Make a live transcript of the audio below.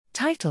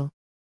Title: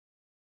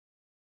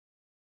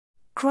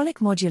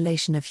 Chronic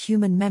modulation of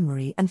human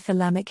memory and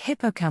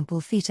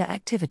thalamic-hippocampal theta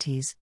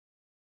activities.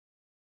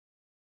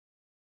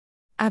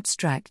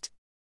 Abstract: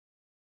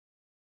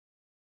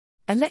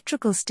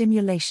 Electrical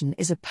stimulation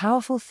is a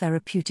powerful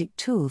therapeutic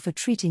tool for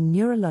treating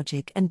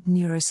neurologic and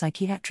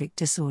neuropsychiatric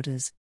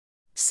disorders.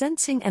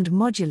 Sensing and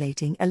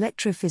modulating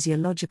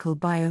electrophysiological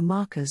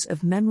biomarkers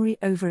of memory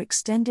over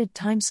extended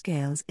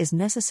timescales is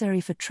necessary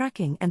for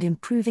tracking and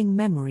improving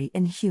memory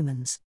in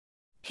humans.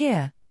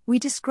 Here, we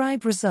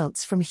describe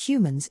results from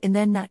humans in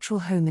their natural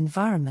home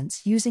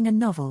environments using a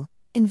novel,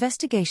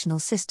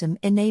 investigational system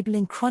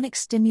enabling chronic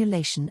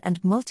stimulation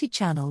and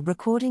multi-channel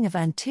recording of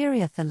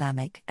anterior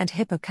thalamic and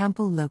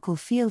hippocampal local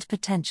field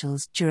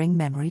potentials during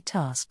memory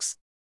tasks.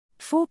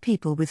 4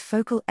 people with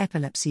focal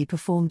epilepsy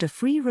performed a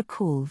free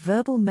recall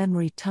verbal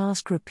memory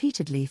task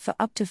repeatedly for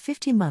up to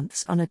 50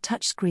 months on a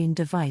touchscreen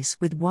device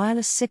with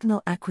wireless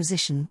signal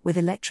acquisition with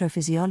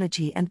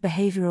electrophysiology and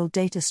behavioral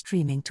data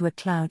streaming to a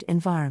cloud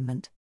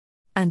environment.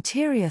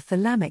 Anterior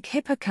thalamic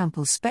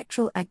hippocampal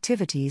spectral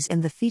activities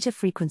in the theta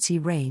frequency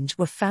range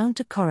were found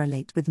to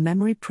correlate with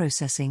memory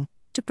processing,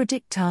 to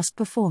predict task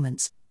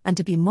performance, and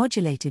to be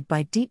modulated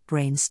by deep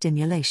brain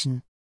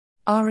stimulation.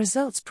 Our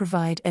results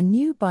provide a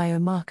new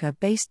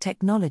biomarker-based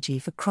technology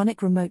for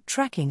chronic remote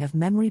tracking of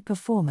memory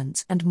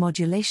performance and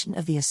modulation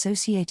of the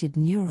associated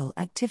neural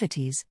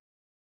activities.